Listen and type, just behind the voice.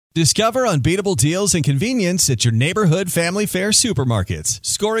Discover unbeatable deals and convenience at your neighborhood family fare supermarkets.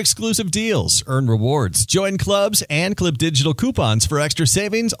 Score exclusive deals, earn rewards, join clubs, and clip digital coupons for extra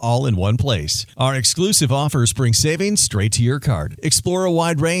savings all in one place. Our exclusive offers bring savings straight to your card. Explore a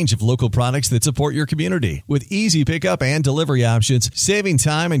wide range of local products that support your community. With easy pickup and delivery options, saving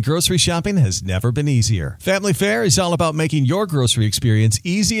time and grocery shopping has never been easier. Family Fare is all about making your grocery experience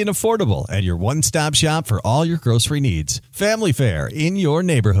easy and affordable and your one-stop shop for all your grocery needs. Family Fare in your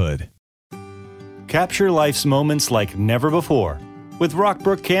neighborhood. Capture life's moments like never before with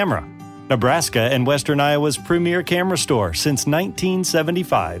Rockbrook Camera, Nebraska and Western Iowa's premier camera store since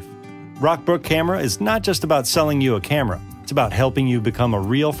 1975. Rockbrook Camera is not just about selling you a camera. It's about helping you become a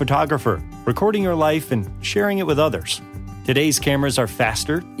real photographer, recording your life and sharing it with others. Today's cameras are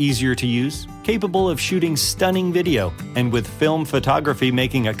faster, easier to use, capable of shooting stunning video, and with film photography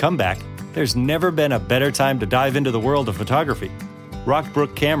making a comeback, there's never been a better time to dive into the world of photography.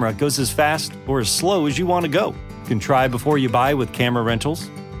 Rockbrook Camera goes as fast or as slow as you want to go. You can try before you buy with camera rentals,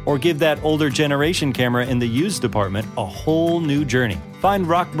 or give that older generation camera in the used department a whole new journey. Find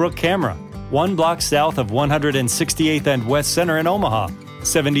Rockbrook Camera, 1 block south of 168th and West Center in Omaha,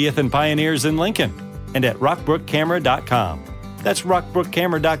 70th and Pioneers in Lincoln, and at rockbrookcamera.com. That's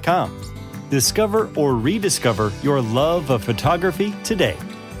rockbrookcamera.com. Discover or rediscover your love of photography today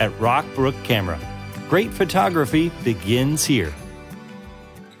at Rockbrook Camera. Great photography begins here.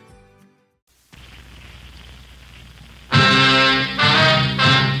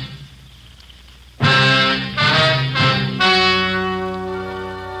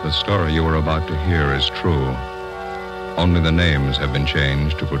 The story you are about to hear is true. Only the names have been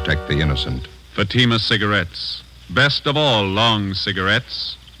changed to protect the innocent. Fatima Cigarettes, best of all long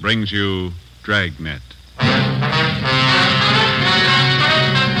cigarettes, brings you Dragnet.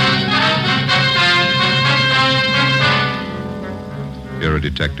 You're a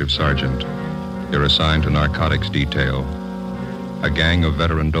detective sergeant. You're assigned to narcotics detail. A gang of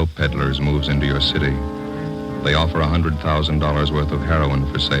veteran dope peddlers moves into your city. They offer $100,000 worth of heroin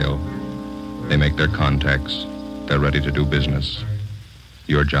for sale. They make their contacts. They're ready to do business.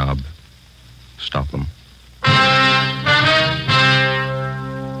 Your job, stop them.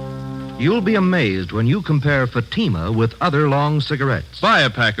 You'll be amazed when you compare Fatima with other long cigarettes. Buy a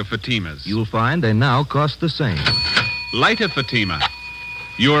pack of Fatimas. You'll find they now cost the same. Light a Fatima.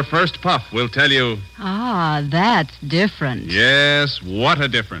 Your first puff will tell you... Ah, that's different. Yes, what a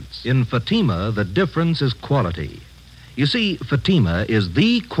difference. In Fatima, the difference is quality. You see, Fatima is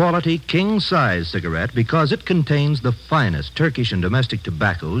the quality king-size cigarette because it contains the finest Turkish and domestic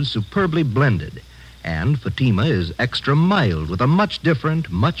tobaccos superbly blended. And Fatima is extra mild with a much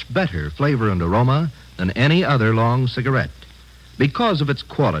different, much better flavor and aroma than any other long cigarette. Because of its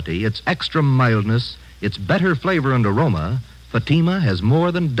quality, its extra mildness, its better flavor and aroma, Fatima has more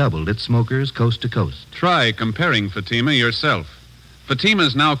than doubled its smokers coast to coast. Try comparing Fatima yourself.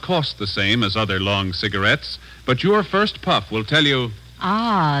 Fatimas now cost the same as other long cigarettes, but your first puff will tell you...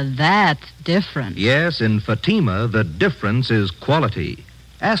 Ah, that's different. Yes, in Fatima, the difference is quality.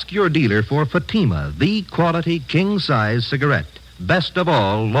 Ask your dealer for Fatima, the quality king-size cigarette. Best of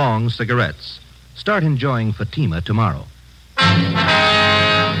all long cigarettes. Start enjoying Fatima tomorrow.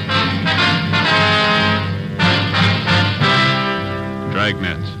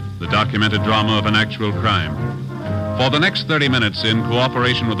 Dragnet, the documented drama of an actual crime. For the next 30 minutes, in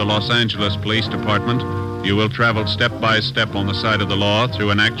cooperation with the Los Angeles Police Department, you will travel step by step on the side of the law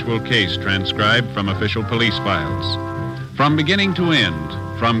through an actual case transcribed from official police files. From beginning to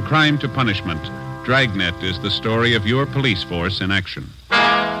end, from crime to punishment, Dragnet is the story of your police force in action.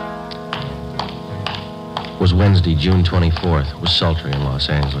 It was Wednesday, June 24th. It was sultry in Los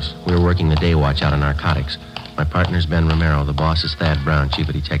Angeles. We were working the day watch out on narcotics. My partner's Ben Romero. The boss is Thad Brown, chief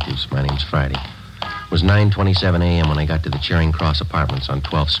of detectives. My name's Friday. It was 9:27 a.m. when I got to the Charing Cross Apartments on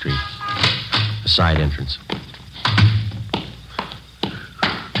 12th Street. The side entrance.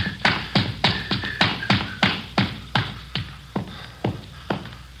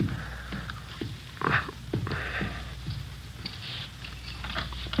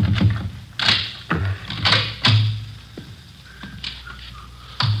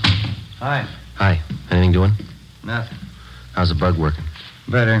 Hi. Hi. Anything doing? Nothing. How's the bug working?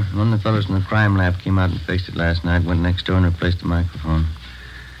 Better. One of the fellows in the crime lab came out and fixed it last night, went next door and replaced the microphone.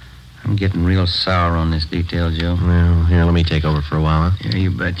 I'm getting real sour on this detail, Joe. Well, here, let me take over for a while, huh? Yeah,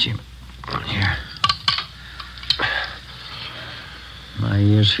 you bet you. Here. My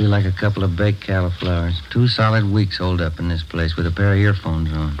ears feel like a couple of baked cauliflowers. 2 solid weeks holed up in this place with a pair of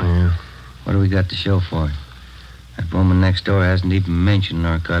earphones on. Yeah. What do we got to show for it? That woman next door hasn't even mentioned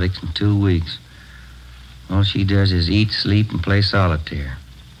narcotics in 2 weeks. All she does is eat, sleep, and play solitaire.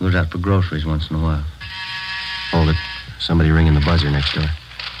 Goes out for groceries once in a while. Hold it. Somebody ringing the buzzer next door.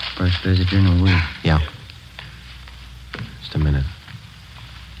 First visitor in a week. Yeah. Just a minute.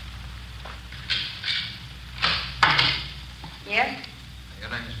 Yes?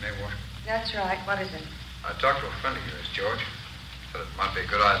 Your name is May Washington. That's right. What is it? I talked to a friend of yours, George. Thought it might be a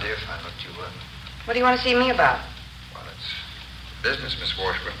good idea if I looked you up. What do you want to see me about? Well, it's business, Miss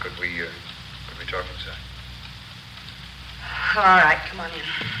Washburn. Could we talk inside? All right, come on in.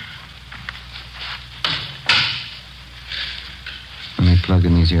 Let me plug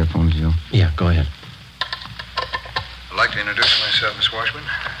in these earphones, Joe. Yeah, go ahead. I'd like to introduce myself, Miss Washburn.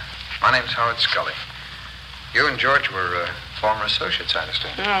 My name's Howard Scully. You and George were former associates, I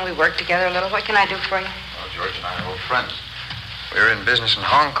understand. We worked together a little. What can I do for you? Well, George and I are old friends. We were in business in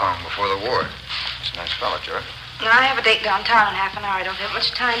Hong Kong before the war. He's a nice fellow, George. No, I have a date downtown in half an hour. I don't have much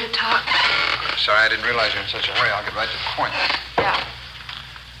time to talk. I'm sorry I didn't realize you were in such a hurry. I'll get right to the point. Yeah.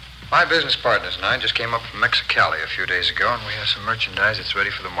 My business partners and I just came up from Mexicali a few days ago, and we have some merchandise that's ready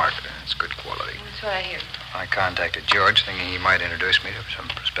for the market. It's good quality. That's what I hear. I contacted George, thinking he might introduce me to some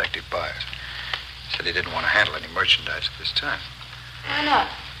prospective buyers. He said he didn't want to handle any merchandise at this time. Why not?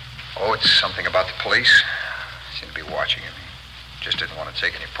 Oh, it's something about the police. They seem to be watching him. He just didn't want to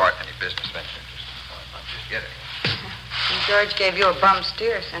take any part in any business venture. Just get it. And George gave you a bum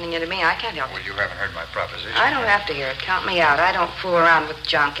steer sending you to me. I can't help Well, it. you haven't heard my proposition. I don't have to hear it. Count me out. I don't fool around with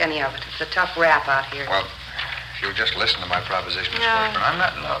junk, any of it. It's a tough rap out here. Well, if you'll just listen to my proposition, Miss No.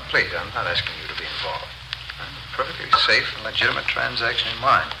 Washburn. No, please, I'm not asking you to be involved. I'm a perfectly safe and legitimate transaction in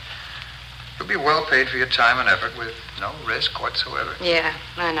mind. You'll be well paid for your time and effort with no risk whatsoever. Yeah,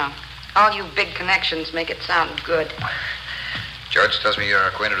 I know. All you big connections make it sound good. George tells me you're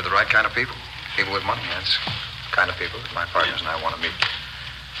acquainted with the right kind of people. People with money. That's the kind of people that my partners and I want to meet.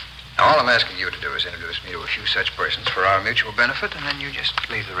 Now, all I'm asking you to do is introduce me to a few such persons for our mutual benefit, and then you just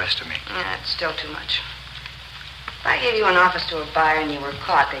leave the rest to me. Yeah, it's still too much. If I gave you an office to a buyer and you were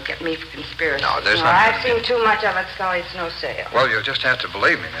caught, they'd get me for conspiracy. No, there's not I've gonna be- seen too much of it, Scully. It's no sale. Well, you'll just have to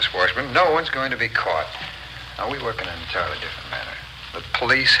believe me, Miss Washburn. No one's going to be caught. Now, we work in an entirely different manner. The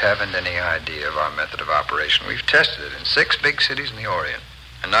police haven't any idea of our method of operation. We've tested it in 6 big cities in the Orient.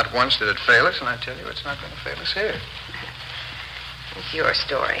 And not once did it fail us, and I tell you, it's not going to fail us here. It's your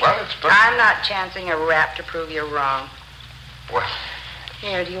story. Well, it's perfect. I'm not chancing a rap to prove you're wrong. Well,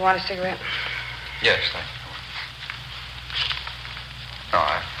 Here, do you want a cigarette? yes, thank you. No,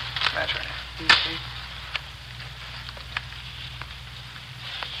 I'm match right now. Okay.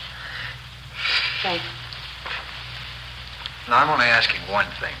 Thanks. Now, I'm only asking one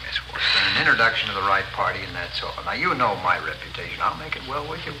thing, Miss Washburn. An introduction to the right party, and that's all. Now, you know my reputation. I'll make it well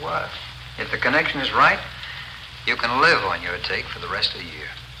worth your while. If the connection is right, you can live on your take for the rest of the year.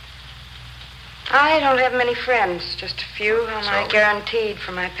 I don't have many friends, just a few whom I So? guaranteed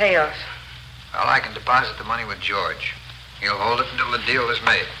for my payoff. Well, I can deposit the money with George. He'll hold it until the deal is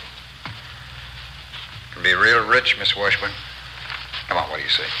made. You can be real rich, Miss Washburn. Come on, what do you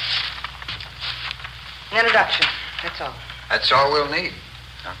say? An introduction, that's all. That's all we'll need.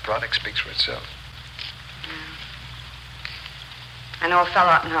 Our product speaks for itself. I know a fellow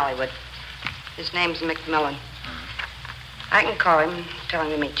out in Hollywood. His name's McMillan. I can call him and tell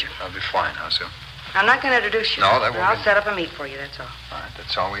him to meet you. That'll be fine. How so? I'm not going to introduce you. No, that won't I'll be- set up a meet for you, that's all. All right,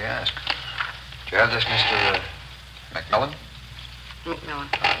 that's all we ask. Do you have this, Mr. McMillan? McMillan.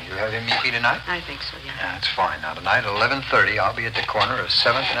 You have him meet me tonight? I think so, yeah. Yeah, that's fine. Now, tonight at 11:30, I'll be at the corner of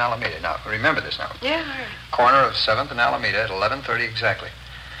 7th and Alameda. Now, remember this now. Yeah, all right. Corner of 7th and Alameda at 11:30 exactly.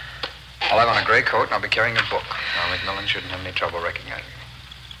 I'll have on a gray coat, and I'll be carrying a book. Now, McMillan shouldn't have any trouble recognizing me.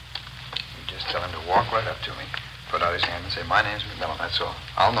 You just tell him to walk right up to me, put out his hand, and say, "My name's McMillan," that's all.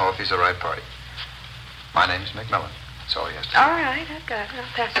 I'll know if he's the right party. My name's McMillan. That's all he has to say. All right, I've got it. I'll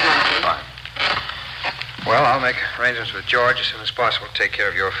pass it on to you. Fine. Well, I'll make arrangements with George as soon as possible to take care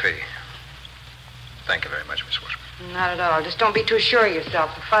of your fee. Thank you very much, Miss Washburn. Not at all. Just don't be too sure of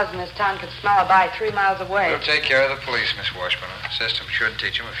yourself. The fuzz in this town could smell a bite 3 miles away. We'll take care of the police, Miss Washburn. The system should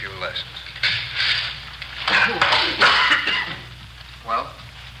teach them a few lessons. Well,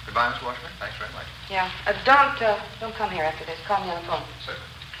 goodbye, Miss Washburn. Thanks very much. Yeah. Don't come here after this. Call me on the phone. Certainly.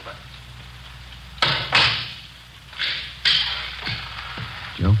 Goodbye.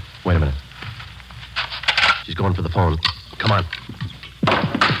 Joe? Wait a minute. She's going for the phone. Come on.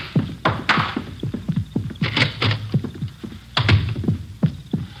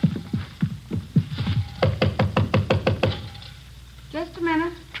 Just a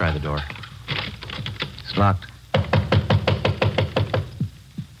minute. Try the door. It's locked.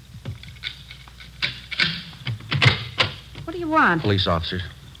 What do you want? Police officers.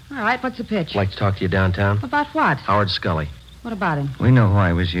 All right, what's the pitch? I'd like to talk to you downtown. About what? Howard Scully. What about him? We know why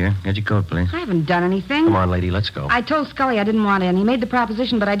he was here. Get your coat, please. I haven't done anything. Come on, lady, let's go. I told Scully I didn't want in. He made the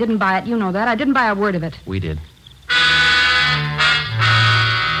proposition, but I didn't buy it. You know that. I didn't buy a word of it. We did.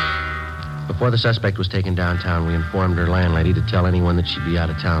 Before the suspect was taken downtown, we informed her landlady to tell anyone that she'd be out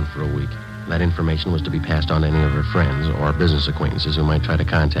of town for a week. That information was to be passed on to any of her friends or business acquaintances who might try to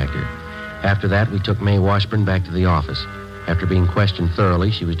contact her. After that, we took Mae Washburn back to the office. After being questioned thoroughly,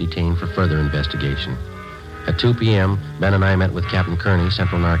 she was detained for further investigation. At 2 p.m., Ben and I met with Captain Kearney,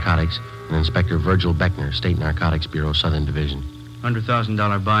 Central Narcotics, and Inspector Virgil Beckner, State Narcotics Bureau, Southern Division.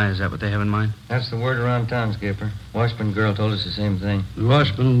 $100,000 buy, is that what they have in mind? That's the word around town, Skipper. Washburn girl told us the same thing. The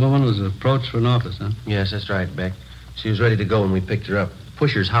Washburn woman was approached for an office, huh? Yes, that's right, Beck. She was ready to go when we picked her up.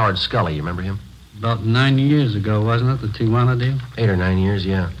 Pusher's Howard Scully, you remember him? About 9 years ago, wasn't it, the Tijuana deal? 8 or 9 years,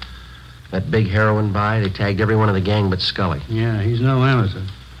 yeah. That big heroin buy, they tagged every one of the gang but Scully. Yeah, he's no amateur.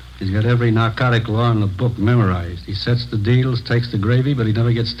 He's got every narcotic law in the book memorized. He sets the deals, takes the gravy, but he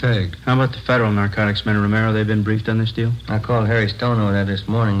never gets tagged. How about the federal narcotics men, Romero? They've been briefed on this deal? I called Harry Stone over there this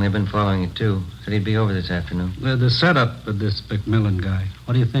morning. They've been following it, too. Said he'd be over this afternoon. The setup of this McMillan guy.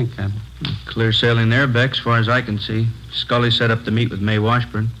 What do you think, Captain? Clear sailing there, Beck, as far as I can see. Scully set up to meet with Mae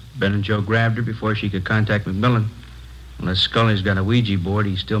Washburn. Ben and Joe grabbed her before she could contact McMillan. Unless Scully's got a Ouija board,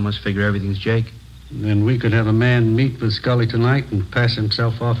 he still must figure everything's Jake. Then we could have a man meet with Scully tonight and pass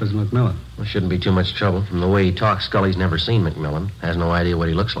himself off as McMillan. Well, shouldn't be too much trouble. From the way he talks, Scully's never seen McMillan. Has no idea what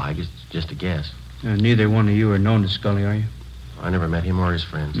he looks like. It's just a guess. Neither one of you are known to Scully, are you? I never met him or his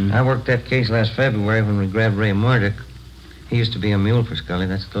friends. I worked that case last February when we grabbed Ray Murdoch. He used to be a mule for Scully.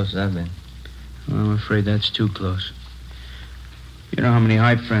 That's as close as I've been. Well, I'm afraid that's too close. You know how many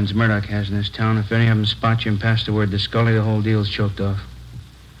hype friends Murdoch has in this town. If any of them spot you and pass the word to Scully, the whole deal's choked off.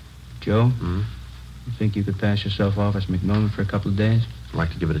 Joe? You think you could pass yourself off as McMillan for a couple of days? I'd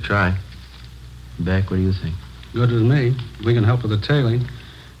like to give it a try. Beck, what do you think? Good with me. We can help with the tailing.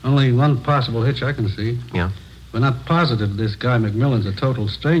 Only one possible hitch I can see. Yeah? We're not positive this guy McMillan's a total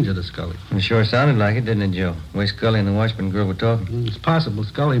stranger to Scully. It sure sounded like it, didn't it, Joe? The way Scully and the Washburn girl were talking. It's possible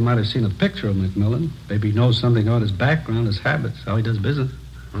Scully might have seen a picture of McMillan. Maybe he knows something about his background, his habits, how he does business.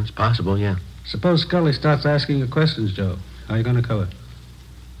 Well, it's possible, yeah. Suppose Scully starts asking you questions, Joe. How are you going to cover?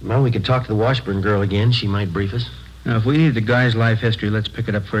 Well, we could talk to the Washburn girl again. She might brief us. Now, if we need the guy's life history, let's pick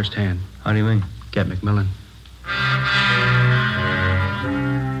it up firsthand. How do you mean? Get McMillan.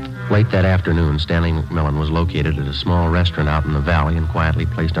 Late that afternoon, Stanley McMillan was located at a small restaurant out in the valley and quietly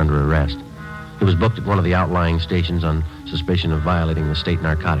placed under arrest. He was booked at one of the outlying stations on suspicion of violating the State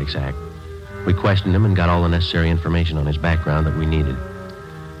Narcotics Act. We questioned him and got all the necessary information on his background that we needed.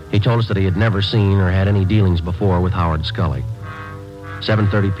 He told us that he had never seen or had any dealings before with Howard Scully.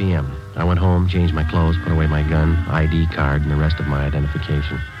 7:30 p.m. I went home, changed my clothes, put away my gun, ID card, and the rest of my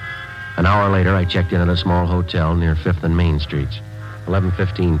identification. An hour later, I checked in at a small hotel near 5th and Main Streets.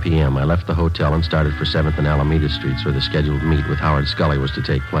 11:15 p.m., I left the hotel and started for 7th and Alameda Streets, where the scheduled meet with Howard Scully was to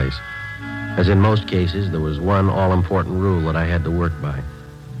take place. As in most cases, there was one all-important rule that I had to work by.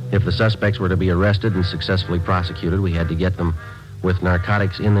 If the suspects were to be arrested and successfully prosecuted, we had to get them with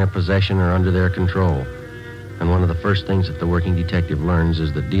narcotics in their possession or under their control. And one of the first things that the working detective learns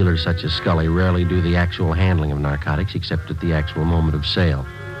is that dealers such as Scully rarely do the actual handling of narcotics except at the actual moment of sale.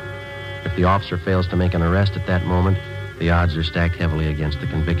 If the officer fails to make an arrest at that moment, the odds are stacked heavily against the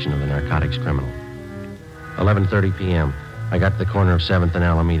conviction of the narcotics criminal. 11:30 p.m. I got to the corner of 7th and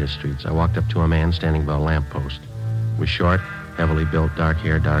Alameda Streets. I walked up to a man standing by a lamppost. He was short, heavily built, dark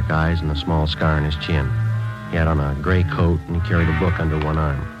hair, dark eyes, and a small scar on his chin. He had on a gray coat, and he carried a book under one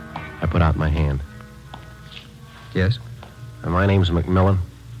arm. I put out my hand. Yes? My name's McMillan.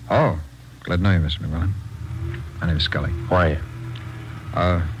 Oh, glad to know you, Mr. McMillan. My name's Scully. Who are you?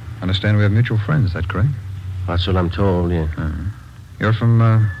 Understand we have mutual friends, is that correct? That's what I'm told, yeah. You're from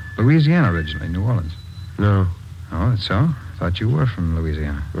Louisiana originally, New Orleans. No. Oh, that's so? Thought you were from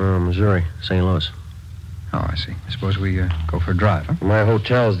Louisiana. Missouri, St. Louis. Oh, I see. I suppose we go for a drive, huh? My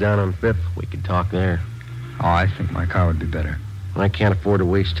hotel's down on 5th. We could talk there. Oh, I think my car would be better. I can't afford to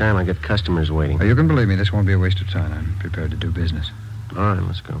waste time. I got customers waiting. Oh, you can believe me, this won't be a waste of time. I'm prepared to do business. All right,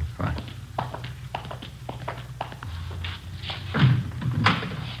 let's go. Fine.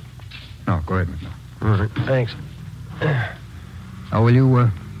 No, go ahead, McMillan. All right, thanks. Oh, will you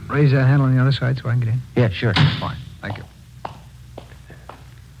raise that handle on the other side so I can get in? Yeah, sure. Fine. Thank you.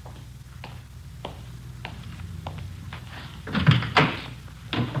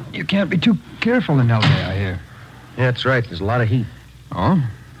 You can't be too careful in L.A., I hear. Yeah, that's right. There's a lot of heat. Oh?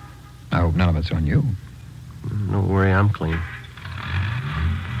 I hope none of it's on you. Don't worry, I'm clean.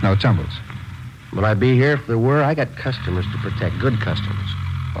 No tumbles. Would I be here if there were? I got customers to protect, good customers.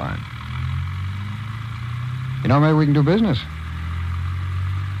 Fine. You know, maybe we can do business.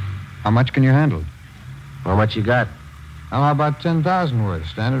 How much can you handle? How much you got? How about 10,000 worth?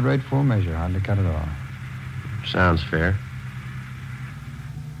 Standard rate, full measure. Hardly cut at all. Sounds fair.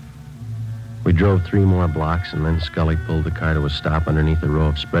 We drove 3 more blocks, and then Scully pulled the car to a stop underneath a row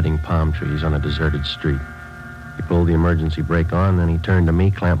of spreading palm trees on a deserted street. He pulled the emergency brake on, then he turned to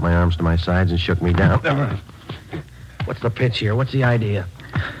me, clamped my arms to my sides, and shook me down. What's the pitch here? What's the idea?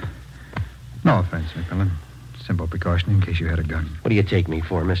 No offense, McMillan. Simple precaution in case you had a gun. What do you take me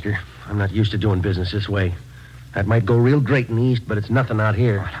for, mister? I'm not used to doing business this way. That might go real great in the East, but it's nothing out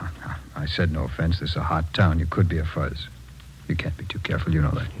here. Oh, no. I said no offense. This is a hot town. You could be a fuzz. You can't be too careful. You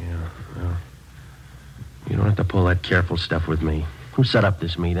know that. Yeah, well, you don't have to pull that careful stuff with me. Who set up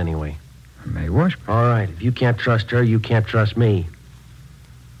this meet, anyway? May Washburn. All right. If you can't trust her, you can't trust me.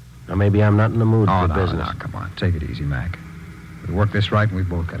 Now, maybe I'm not in the mood for business. No, come on. Take it easy, Mac. We work this right, and we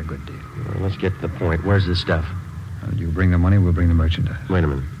both got a good deal. Well, let's get to the point. Where's the stuff? You bring the money, we'll bring the merchandise. Wait a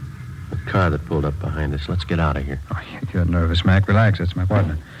minute. The car that pulled up behind us. Let's get out of here. Oh, you're nervous, Mac. Relax. That's my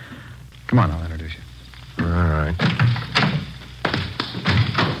partner. Come on, I'll introduce you. All right.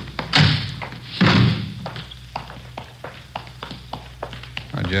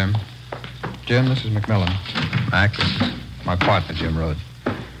 Hi, Jim. Jim, this is McMillan. Mac, this is my partner, Jim Rhodes.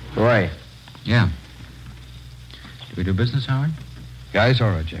 Who are you? Yeah. Do we do business, Howard? Yeah, he's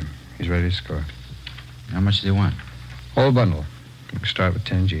all right, Jim. He's ready to score. How much do they want? Whole bundle. We can start with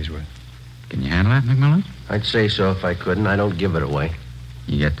 10 G's worth. Can you handle that, McMillan? I'd say so if I couldn't. I don't give it away.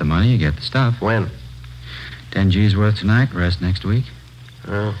 You get the money, you get the stuff. When? 10 G's worth tonight, rest next week.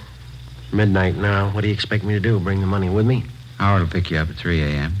 Well, midnight now. What do you expect me to do? Bring the money with me? Howard will pick you up at 3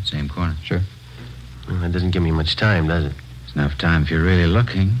 a.m., same corner. Sure. Well, that doesn't give me much time, does it? It's enough time if you're really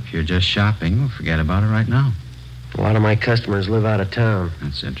looking. If you're just shopping, we'll forget about it right now. A lot of my customers live out of town.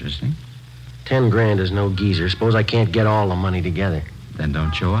 That's interesting. 10 grand is no geezer. Suppose I can't get all the money together. Then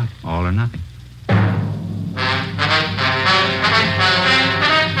don't show up. All or nothing.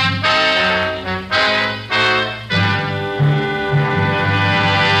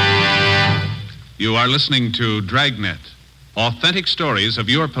 You are listening to Dragnet, authentic stories of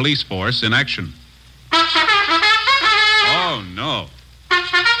your police force in action. Oh, no.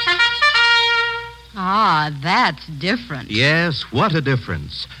 Ah, that's different. Yes, what a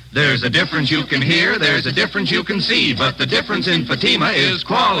difference. There's a difference you can hear, there's a difference you can see, but the difference in Fatima is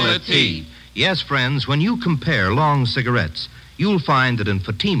quality. Yes, friends, when you compare long cigarettes, you'll find that in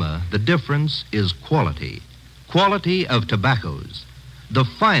Fatima, the difference is quality. Quality of tobaccos. The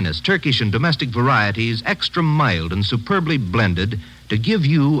finest Turkish and domestic varieties, extra mild and superbly blended to give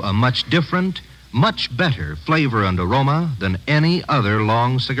you a much different, much better flavor and aroma than any other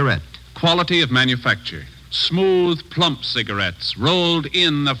long cigarette. Quality of manufacture. Smooth, plump cigarettes rolled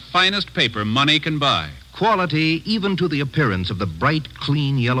in the finest paper money can buy. Quality even to the appearance of the bright,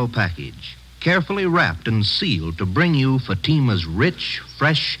 clean yellow package. Carefully wrapped and sealed to bring you Fatima's rich,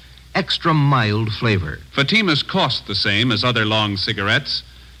 fresh, extra mild flavor. Fatimas cost the same as other long cigarettes,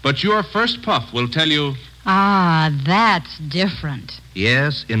 but your first puff will tell you... Ah, that's different.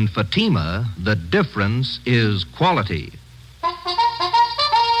 Yes, in Fatima, the difference is quality.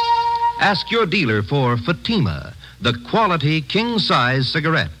 Ask your dealer for Fatima, the quality king-size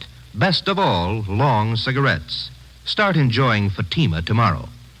cigarette. Best of all, long cigarettes. Start enjoying Fatima tomorrow.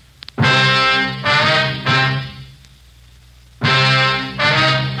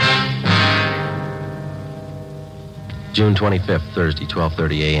 June 25th, Thursday,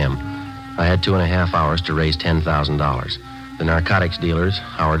 12:30 a.m. I had 2.5 hours to raise $10,000. The narcotics dealers,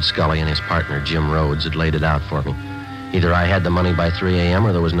 Howard Scully and his partner, Jim Rhodes, had laid it out for me. Either I had the money by 3 a.m.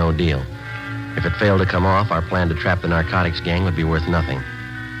 or there was no deal. If it failed to come off, our plan to trap the narcotics gang would be worth nothing.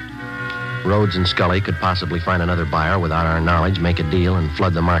 Rhodes and Scully could possibly find another buyer without our knowledge, make a deal, and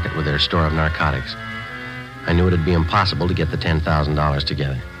flood the market with their store of narcotics. I knew it'd be impossible to get the $10,000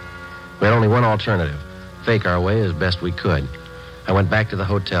 together. We had only one alternative, fake our way as best we could. I went back to the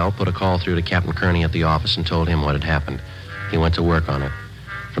hotel, put a call through to Captain Kearney at the office, and told him what had happened. He went to work on it.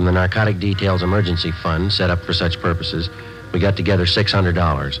 From the Narcotic Details Emergency Fund, set up for such purposes, we got together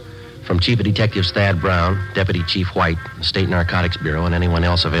 $600. From Chief of Detectives Thad Brown, Deputy Chief White, the State Narcotics Bureau, and anyone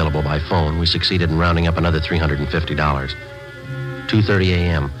else available by phone, we succeeded in rounding up another $350. 2:30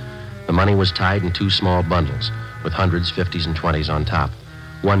 a.m. The money was tied in 2 small bundles, with hundreds, 50s, and 20s on top.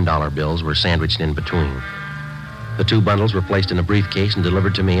 $1 bills were sandwiched in between. The 2 bundles were placed in a briefcase and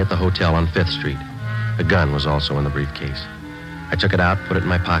delivered to me at the hotel on 5th Street. A gun was also in the briefcase. I took it out, put it in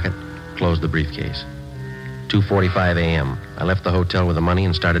my pocket, closed the briefcase. 2:45 a.m. I left the hotel with the money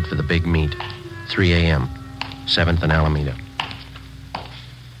and started for the big meet. 3 a.m., 7th and Alameda.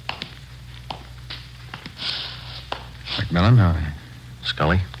 McMillan, how are you?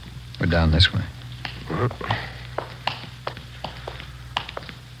 Scully? We're down this way. You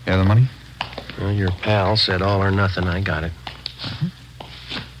have the money? Well, your pal said all or nothing. I got it.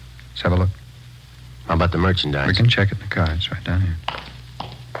 Let's have a look. How about the merchandise? We can check it in the car. It's right down here.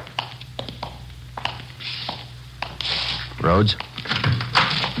 Rhodes?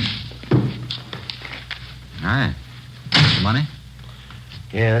 All right. The money?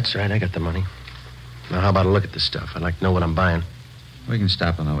 Yeah, that's right. I got the money. Now, how about a look at this stuff? I'd like to know what I'm buying. We can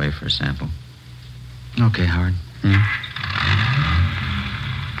stop on the way for a sample. Okay, Howard.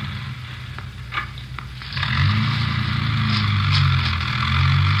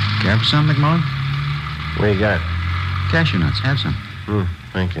 Care for some, McMullen? What do you got? Cashew nuts. Have some.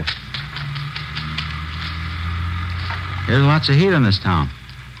 Thank you. There's lots of heat in this town.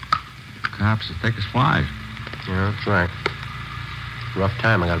 Cops as thick as flies. Yeah, that's right. Rough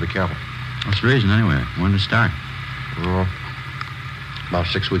time. I gotta be careful. What's the reason, anyway? When to start? Well, about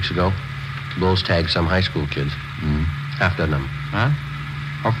 6 weeks ago, Bulls tagged some high school kids. Half dozen of them. Huh?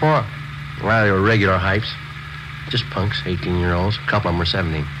 What for? Well, they were regular hypes. Just punks, 18-year-olds. A couple of them were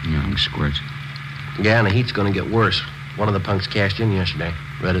 17. Young squirts. Yeah, and the heat's gonna get worse. One of the punks cashed in yesterday.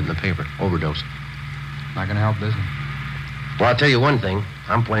 Read it in the paper. Overdose. Not gonna help business. Well, I'll tell you one thing.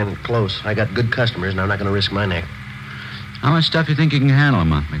 I'm playing it close. I got good customers, and I'm not gonna risk my neck. How much stuff do you think you can handle a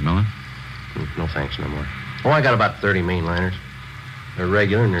month, McMillan? No thanks, no more. Oh, I got about 30 mainliners. They're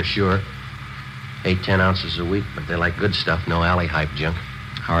regular and they're sure. 8-10 ounces a week, but they like good stuff, no alley hype junk.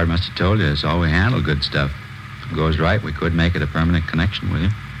 Howard must have told you it's all we handle, good stuff. If it goes right, we could make it a permanent connection with you.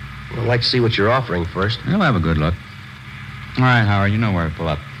 Well, I'd like to see what you're offering first. We'll have a good look. All right, Howard, you know where to pull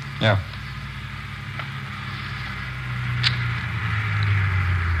up. Yeah.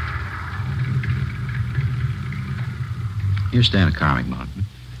 You stay in the car, McMullen.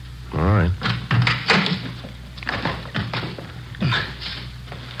 All right.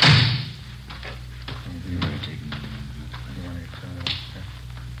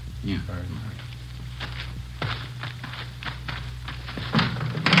 Yeah.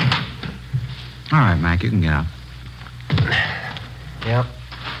 All right, Mac, you can get out. Yep.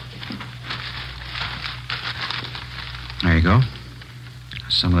 There you go.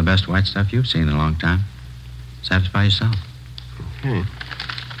 Some of the best white stuff you've seen in a long time. Satisfy yourself. Okay.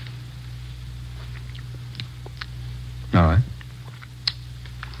 All right.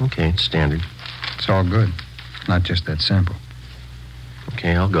 Okay, it's standard. It's all good. Not just that sample.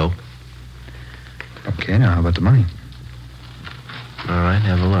 Okay, I'll go. Okay, now how about the money? All right,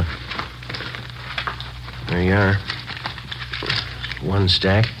 have a look. There you are. 1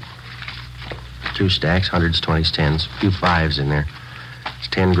 stack. 2 stacks, 100s, 20s, 10s. A few 5s in there. It's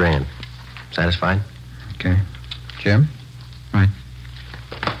 10 grand. Satisfied? Okay. Jim? Right.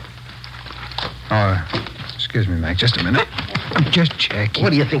 Oh, excuse me, Mac. Just a minute. I'm just checking. What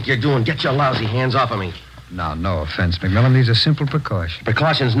do you think you're doing? Get your lousy hands off of me. Now, no offense, McMillan. These are simple precautions.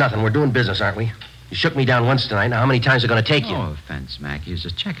 Precaution's nothing. We're doing business, aren't we? You shook me down once tonight. Now, how many times are going to take you? No offense, Mac. He's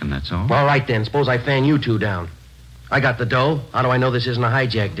just checking, that's all. All right, then. Suppose I fan you two down. I got the dough. How do I know this isn't a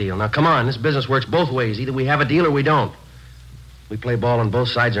hijack deal? Now, come on. This business works both ways. Either we have a deal or we don't. We play ball on both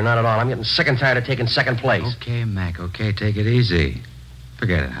sides or not at all. I'm getting sick and tired of taking second place. Okay, Mac, okay. Take it easy.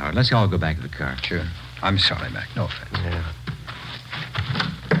 Forget it, Howard. Let's all go back to the car. Sure. I'm sorry, Mac. No offense. Yeah.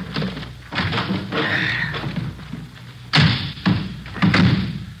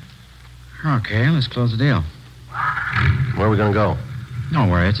 Okay, let's close the deal. Where are we going to go? Don't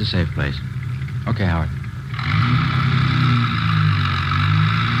worry, it's a safe place. Okay, Howard.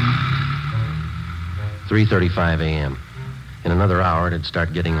 $3:35 a.m. In another hour, it'd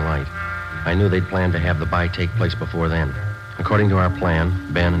start getting light. I knew they'd planned to have the buy take place before then. According to our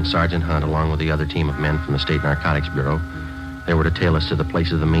plan, Ben and Sergeant Hunt, along with the other team of men from the State Narcotics Bureau, they were to tail us to the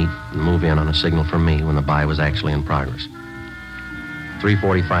place of the meet and move in on a signal from me when the buy was actually in progress.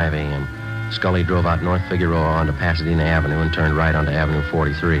 3:45 a.m. Scully drove out North Figueroa onto Pasadena Avenue and turned right onto Avenue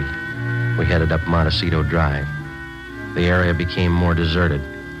 43. We headed up Montecito Drive. The area became more deserted.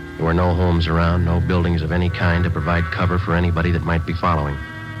 There were no homes around, no buildings of any kind to provide cover for anybody that might be following.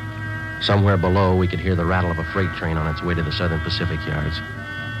 Somewhere below, we could hear the rattle of a freight train on its way to the Southern Pacific yards.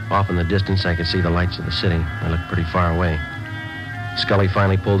 Off in the distance, I could see the lights of the city. They looked pretty far away. Scully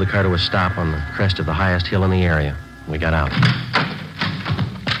finally pulled the car to a stop on the crest of the highest hill in the area. We got out.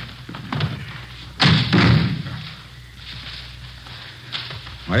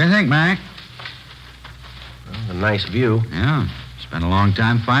 What do you think, Mac? Well, a nice view. Yeah. Spent a long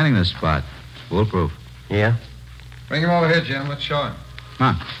time finding this spot. Foolproof. Yeah? Bring him over here, Jim. Let's show him.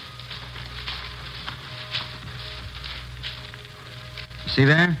 Come on. See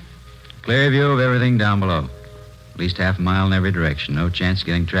there? Clear view of everything down below. least half a mile in every direction. No chance of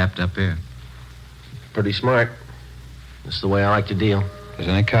getting trapped up here. Pretty smart. That's the way I like to deal. If there's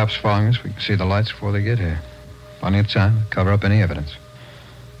any cops following us, we can see the lights before they get here. Plenty of time to cover up any evidence.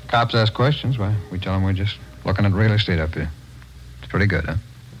 Cops ask questions, why, we tell them we're just looking at real estate up here. It's pretty good, huh?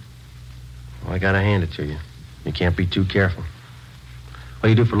 Well, I gotta hand it to you. You can't be too careful. What do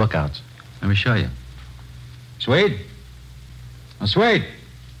you do for lookouts? Let me show you. Swede? Oh, Swede!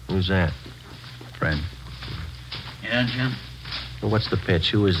 Who's that? Friend. Yeah, Jim? Well, what's the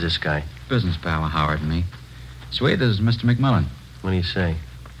pitch? Who is this guy? Business pal of Howard and me. Swede, this is Mr. McMillan. What do you say?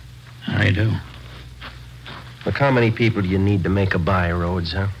 How do you do? Look, how many people do you need to make a buy,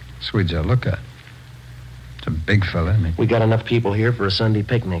 Rhodes, huh? Swede's our lookout. It's a big fella, isn't he? We got enough people here for a Sunday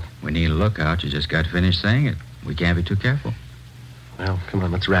picnic. We need a lookout. You just got finished saying it. We can't be too careful. Well, come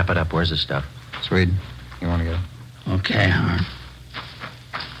on, let's wrap it up. Where's the stuff? Swede, you want to go? Okay, Howard.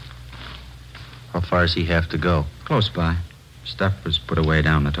 How far does he have to go? Close by. Stuff was put away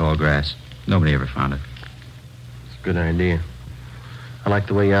down in the tall grass. Nobody ever found it. It's a good idea. I like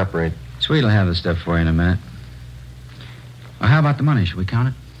the way you operate. Swede will have the stuff for you in a minute. Well, how about the money? Should we count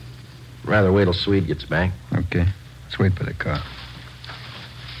it? Rather wait till Swede gets back. Okay. Let's wait for the car.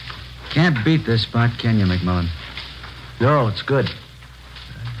 Can't beat this spot, can you, McMillan? No, it's good.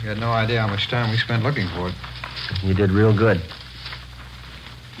 You had no idea how much time we spent looking for it. You did real good.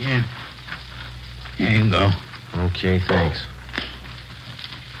 Yeah. Here you go. Okay, thanks.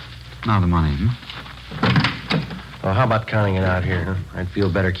 Now the money, Well, how about counting it out here, huh? I'd feel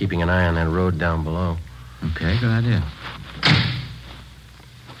better keeping an eye on that road down below. Okay, good idea.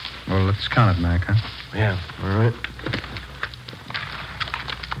 Well, let's count it, Mac, huh? Yeah, all right.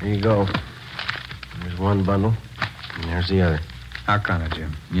 There you go. There's one bundle, and there's the other. I'll count it,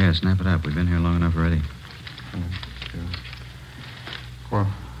 Jim. Yeah, snap it up. We've been here long enough already. 1, 2, 4.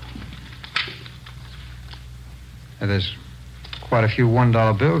 Now, there's quite a few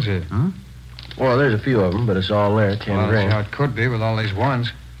 $1 bills here. Huh? Well, there's a few of them, but it's all there, 10 Well, grand. that's how it could be with all these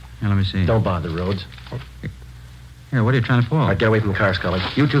ones. Here, let me see. Don't bother, Rhodes. Here, what are you trying to pull? All right, get away from the car, Scully.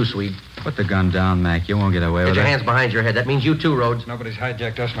 You too, Swede. Put the gun down, Mac. You won't get away Get with your it. hands behind your head. That means you too, Rhodes. Nobody's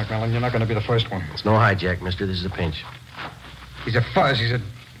hijacked us, McMillan. You're not going to be the first one. It's no hijack, mister. This is a pinch. He's a fuzz. He's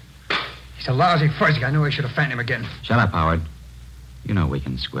a lousy fuzzy. I knew I should have found him again. Shut up, Howard. You know we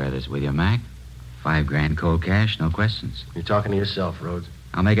can square this with you, Mac. 5 grand cold cash, no questions. You're talking to yourself, Rhodes.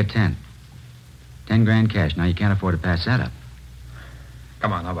 I'll make it 10. 10 grand cash. Now, you can't afford to pass that up.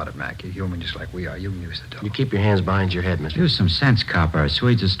 Come on, how about it, Mac? You're human just like we are. You can use the dough. You keep your hands behind your head, mister. Use some sense, copper.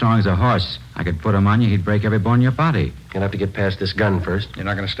 Swede's as strong as a horse. I could put him on you, he'd break every bone in your body. You're gonna have to get past this gun first. You're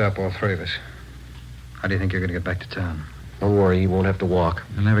not going to stop all three of us. How do you think you're going to get back to town? Don't worry, you won't have to walk.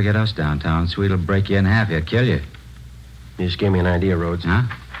 You'll never get us downtown. Swede'll break you in half. He'll kill you. You just gave me an idea, Rhodes. Huh?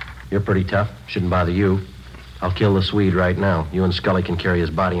 You're pretty tough. Shouldn't bother you. I'll kill the Swede right now. You and Scully can carry his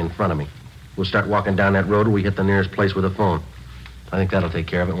body in front of me. We'll start walking down that road and we hit the nearest place with a phone. I think that'll take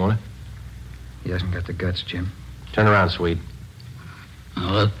care of it, won't it? He hasn't got the guts, Jim. Turn around, Swede. Oh,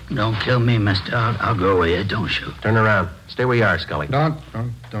 look, don't kill me, mister. I'll go with you. Don't shoot. Turn around. Stay where you are, Scully.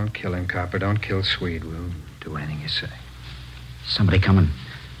 Don't kill him, Copper. Don't kill Swede. We'll do anything you say. Somebody coming.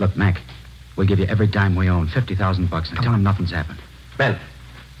 Look, Mac, we'll give you every dime we own. $50,000. Now tell him nothing's happened. Ben,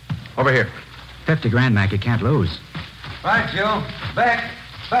 over here. 50 grand, Mac. You can't lose. Right, Joe.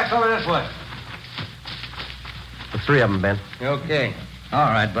 Back over this way. The 3 of them, Ben. Okay.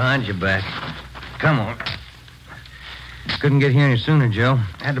 All right, behind your back. Come on. Couldn't get here any sooner, Joe.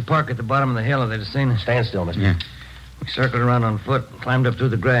 Had to park at the bottom of the hill if they'd have seen us. Stand still, mister. Yeah. We circled around on foot and climbed up through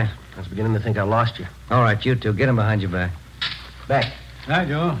the grass. I was beginning to think I lost you. All right, you two, get him behind your back. Back. Hi,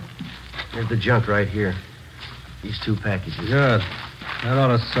 Joe. Here's the junk right here. These 2 packages. Good. That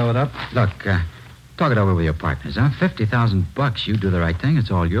ought to sew it up. Look, talk it over with your partners, huh? $50,000. You do the right thing.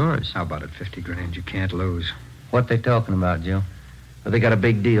 It's all yours. How about it? 50 grand. You can't lose. What they talking about, Joe? Well, they got a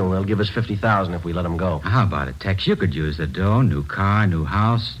big deal. They'll give us $50,000 if we let them go. How about it, Tex? You could use the dough, new car, new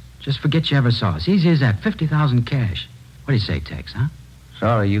house. Just forget you ever saw us. Easy as that. 50,000 cash. What do you say, Tex, huh?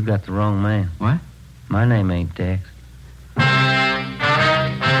 Sorry, you got the wrong man. What? My name ain't Tex.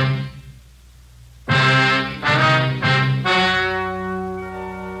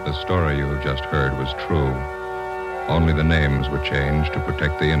 The story you have just heard was true. Only the names were changed to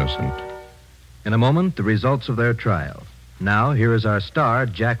protect the innocent. In a moment, the results of their trial. Now, here is our star,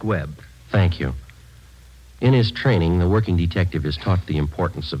 Jack Webb. Thank you. In his training, the working detective is taught the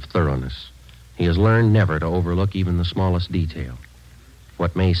importance of thoroughness. He has learned never to overlook even the smallest detail.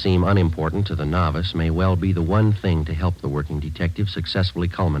 What may seem unimportant to the novice may well be the one thing to help the working detective successfully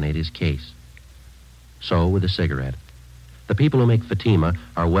culminate his case. So, with a cigarette. The people who make Fatima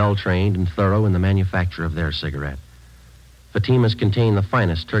are well-trained and thorough in the manufacture of their cigarette. Fatimas contain the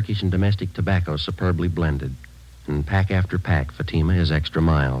finest Turkish and domestic tobacco superbly blended. And pack after pack, Fatima is extra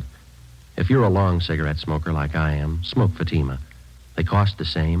mild. If you're a long cigarette smoker like I am, smoke Fatima. They cost the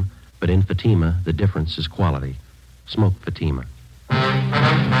same, but in Fatima, the difference is quality. Smoke Fatima.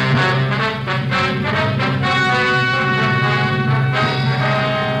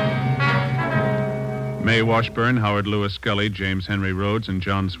 Mae Washburn, Howard Lewis Scully, James Henry Rhodes, and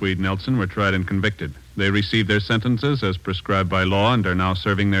John Swede Nelson were tried and convicted. They received their sentences as prescribed by law and are now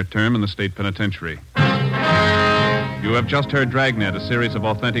serving their term in the state penitentiary. You have just heard Dragnet, a series of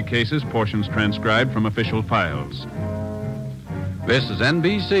authentic cases, portions transcribed from official files. This is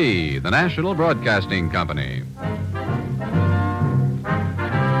NBC, the National Broadcasting Company.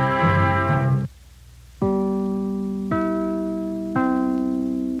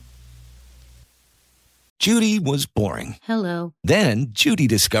 Judy was boring. Hello. Then Judy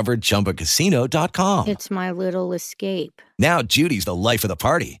discovered ChumbaCasino.com. It's my little escape. Now Judy's the life of the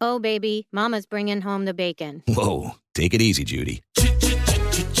party. Oh, baby, mama's bringing home the bacon. Whoa, take it easy, Judy.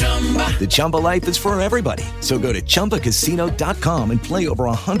 The Chumba life is for everybody. So go to ChumbaCasino.com and play over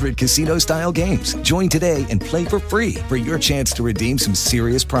 100 casino-style games. Join today and play for free for your chance to redeem some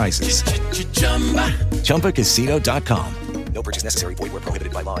serious prizes. ChumbaCasino.com. No purchase necessary. Void where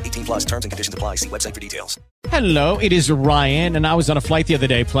prohibited by law. 18 plus terms and conditions apply. See website for details. Hello, it is Ryan, and I was on a flight the other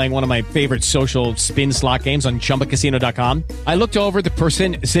day playing one of my favorite social spin slot games on ChumbaCasino.com. I looked over at the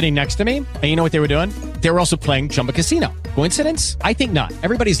person sitting next to me, and you know what they were doing? They were also playing Chumba Casino. Coincidence? I think not.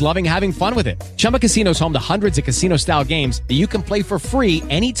 Everybody's loving having fun with it. Chumba Casino is home to hundreds of casino-style games that you can play for free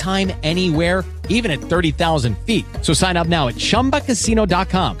anytime, anywhere, even at 30,000 feet. So sign up now at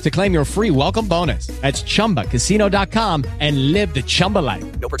ChumbaCasino.com to claim your free welcome bonus. That's ChumbaCasino.com and live the Chumba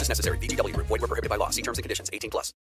life. No purchase necessary. VGW. Void where prohibited by law. See terms and conditions. 18 plus.